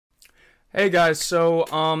Hey guys, so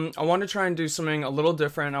I want to try and do something a little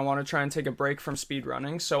different. I want to try and take a break from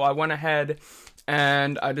speedrunning. So I went ahead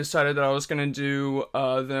and I decided that I was going to do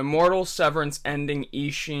the Immortal Severance ending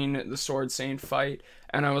Isshin, the Sword Saint fight,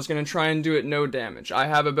 and I was going to try and do it no damage. I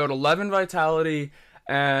have about 11 vitality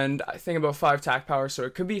and I think about 5 attack power, so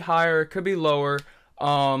it could be higher, it could be lower.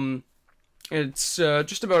 It's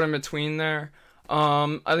just about in between there.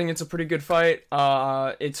 I think it's a pretty good fight.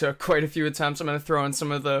 It took quite a few attempts. I'm going to throw in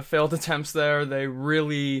some of the failed attempts there.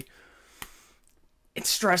 It's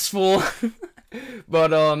stressful.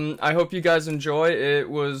 But, I hope you guys enjoy. It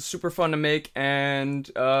was super fun to make, and,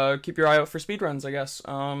 keep your eye out for speedruns, I guess.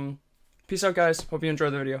 Peace out, guys. Hope you enjoy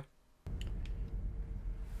the video.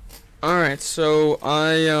 Alright, so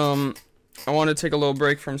I want to take a little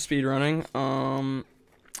break from speedrunning,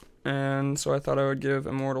 and so I thought I would give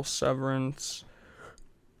Immortal Severance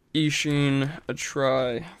Isshin a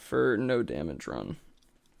try for no damage run.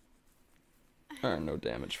 Or no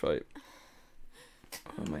damage fight.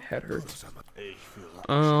 Oh, my head hurts.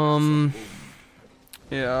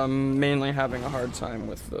 Yeah, I'm mainly having a hard time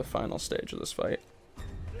with the final stage of this fight.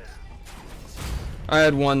 I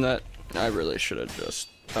had one that I really should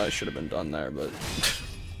have been done there, but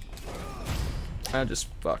I just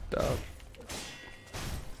fucked up.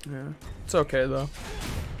 Yeah, it's okay though.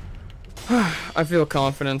 I feel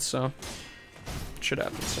confident, so it should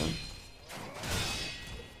happen soon.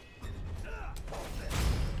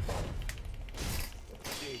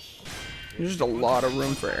 There's just a lot of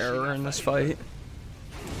room for error in this fight.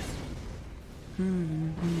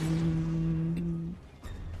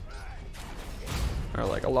 Or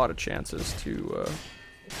like a lot of chances to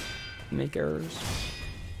make errors.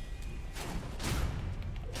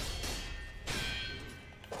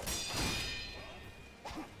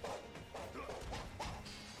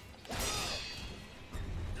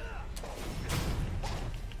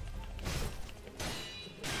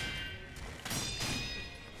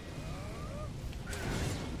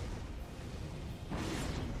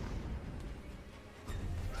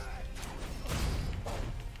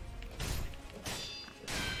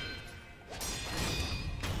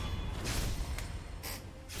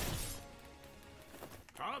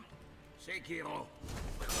 Sekiro.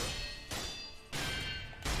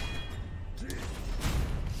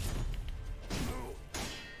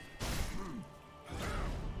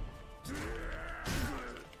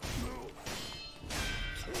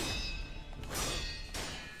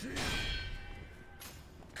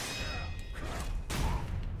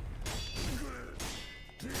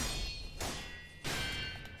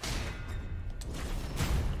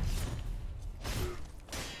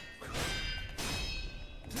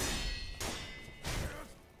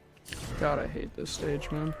 God, I hate this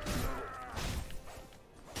stage, man.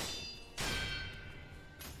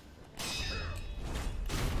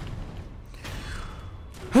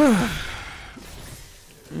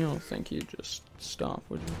 You don't think you'd just stop,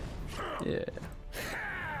 would you? Yeah.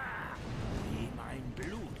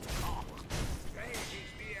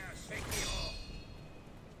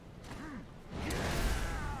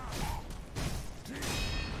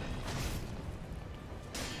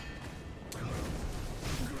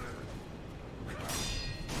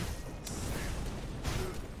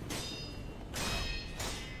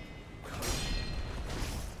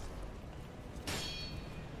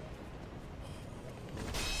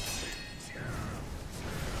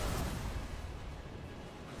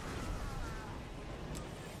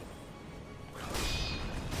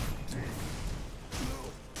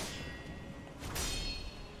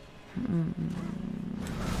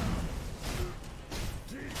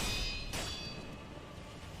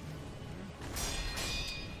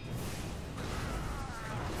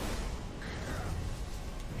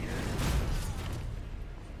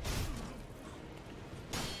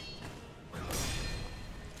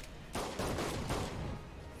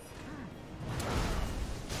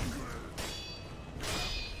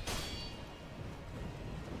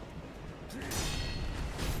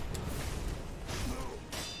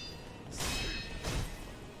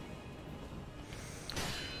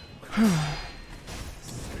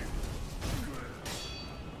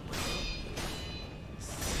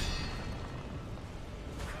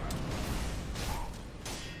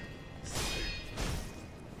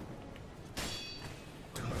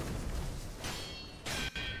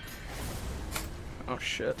 Oh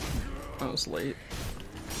shit, that was late.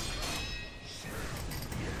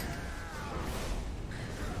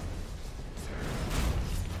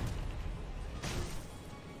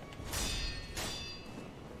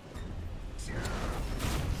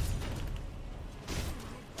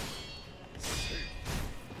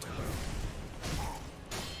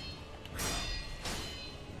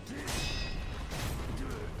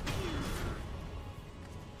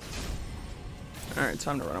 Alright,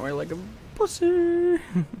 time to run away like a pussy.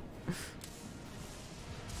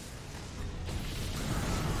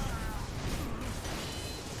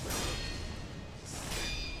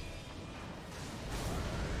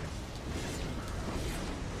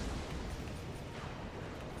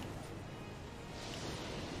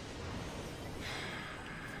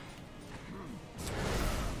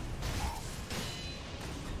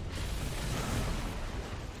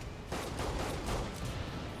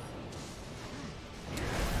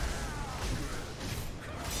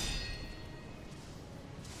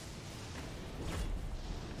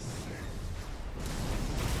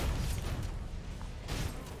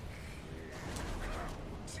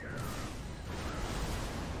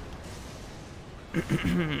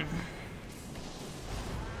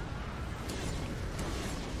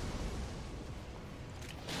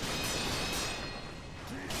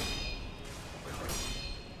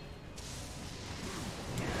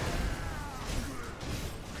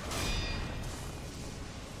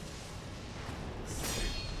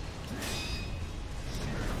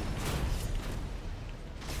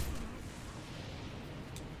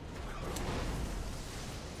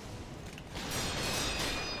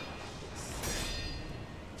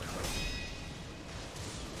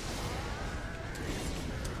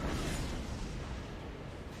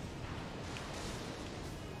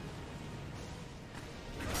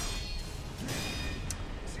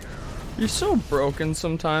 You're so broken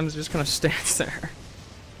sometimes, just kind of stands there.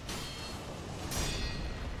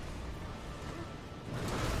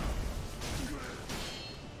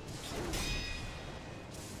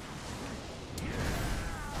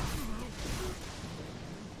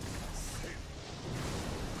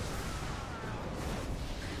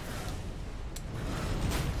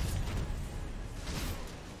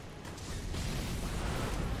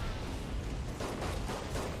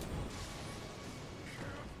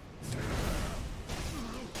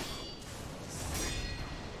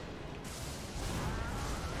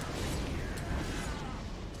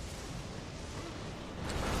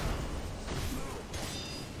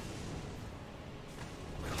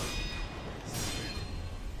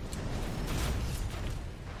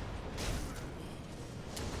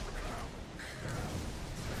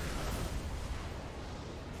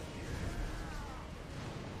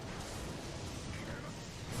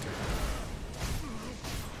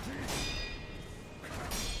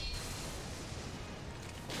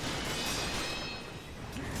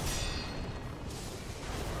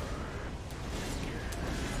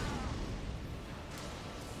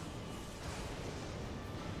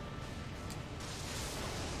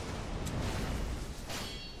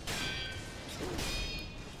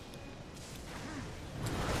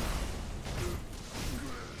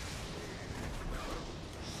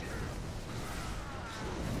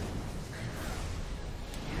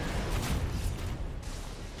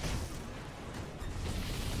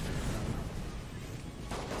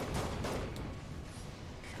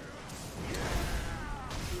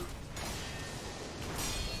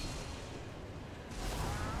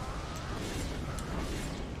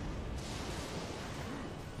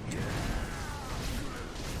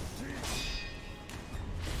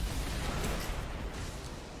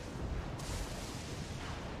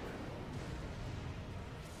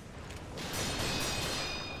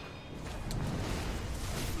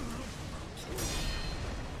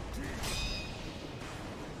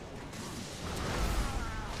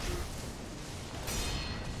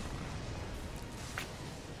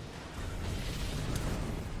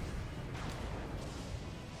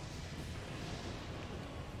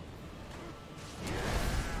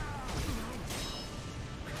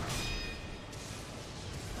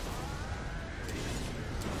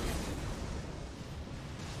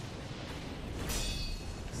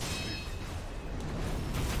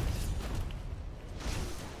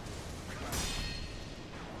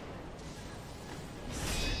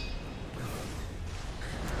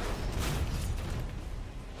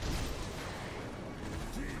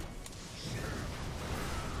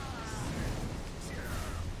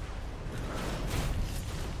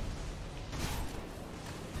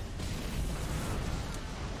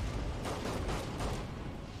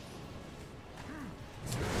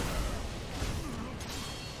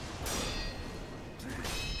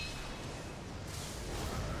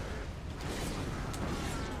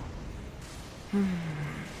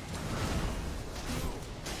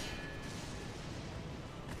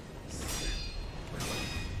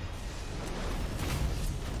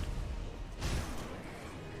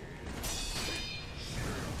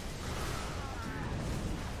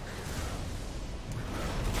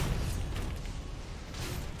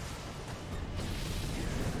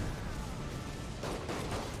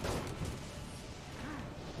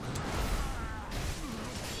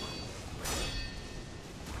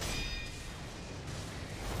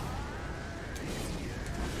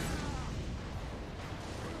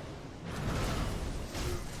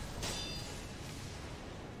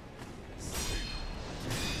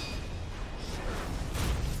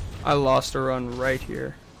 I lost a run right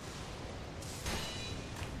here.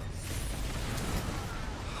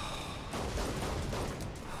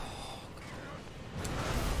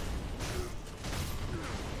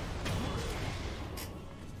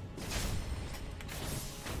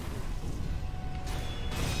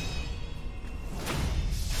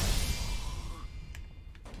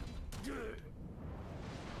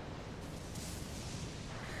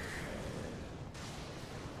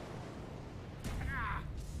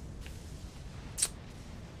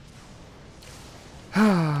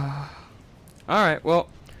 Alright, well,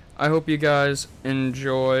 I hope you guys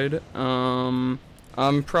enjoyed. I'm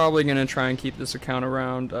probably gonna try and keep this account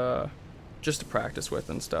around, just to practice with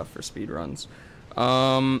and stuff for speedruns.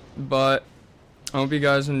 But I hope you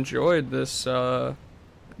guys enjoyed this,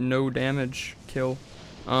 no damage kill.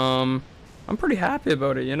 I'm pretty happy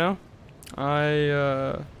about it, you know?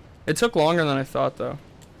 It took longer than I thought, though.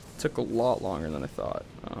 It took a lot longer than I thought.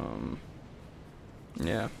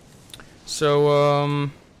 Yeah. So,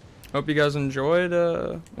 hope you guys enjoyed,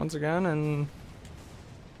 once again, and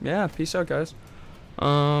yeah, peace out, guys.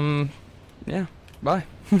 Yeah, bye.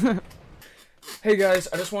 Hey guys,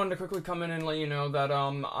 I just wanted to quickly come in and let you know that,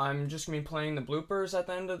 I'm just gonna be playing the bloopers at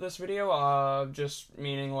the end of this video, just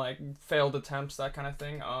meaning, like, failed attempts, that kind of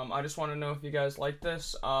thing. I just want to know if you guys like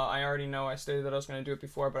this. I already know I stated that I was gonna do it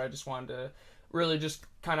before, but I just wanted to really just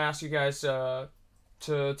kind of ask you guys, to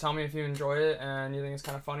tell me if you enjoy it and you think it's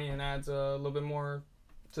kind of funny and adds a little bit more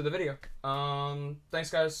to the video. Thanks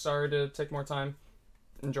guys, sorry to take more time.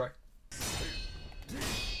 Enjoy.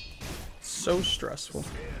 So stressful.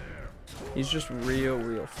 He's just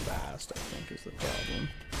real fast, I think is the problem.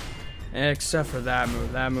 Except for that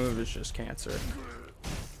move. That move is just cancer.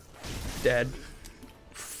 Dead.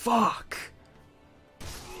 Fuck!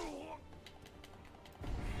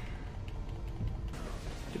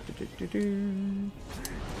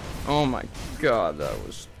 Oh my god, that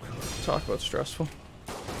was... Talk about stressful.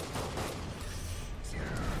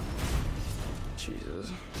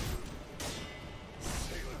 Jesus.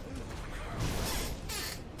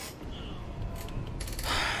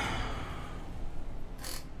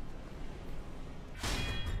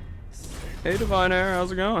 Hey Divine Air,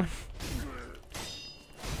 how's it going?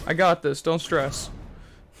 I got this, don't stress.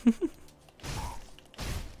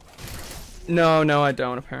 No, I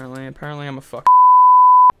don't, apparently. Apparently I'm a fuck.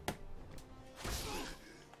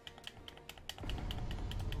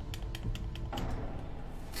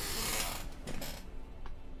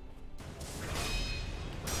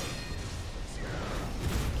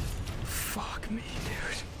 Fuck me, dude.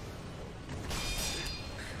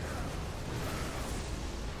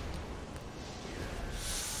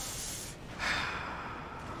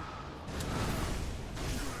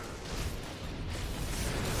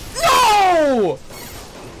 No!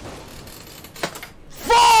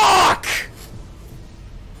 Fuck!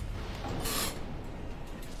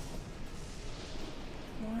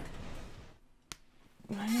 What?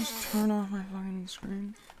 Did I just turn off my fucking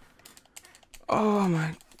screen? Oh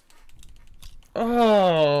my...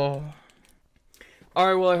 Oh.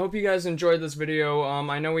 Alright, well, I hope you guys enjoyed this video.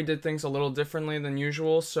 I know we did things a little differently than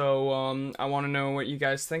usual, so, I want to know what you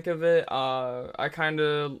guys think of it. I kind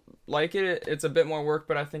of like it. It's a bit more work,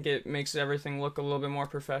 but I think it makes everything look a little bit more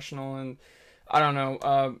professional and, I don't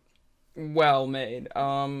know, well made.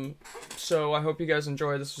 So I hope you guys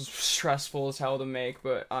enjoy. This was stressful as hell to make,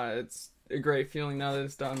 but, it's a great feeling now that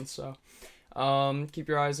it's done, so, keep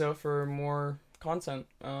your eyes out for more content.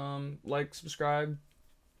 Like, subscribe.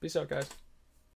 Peace out, guys.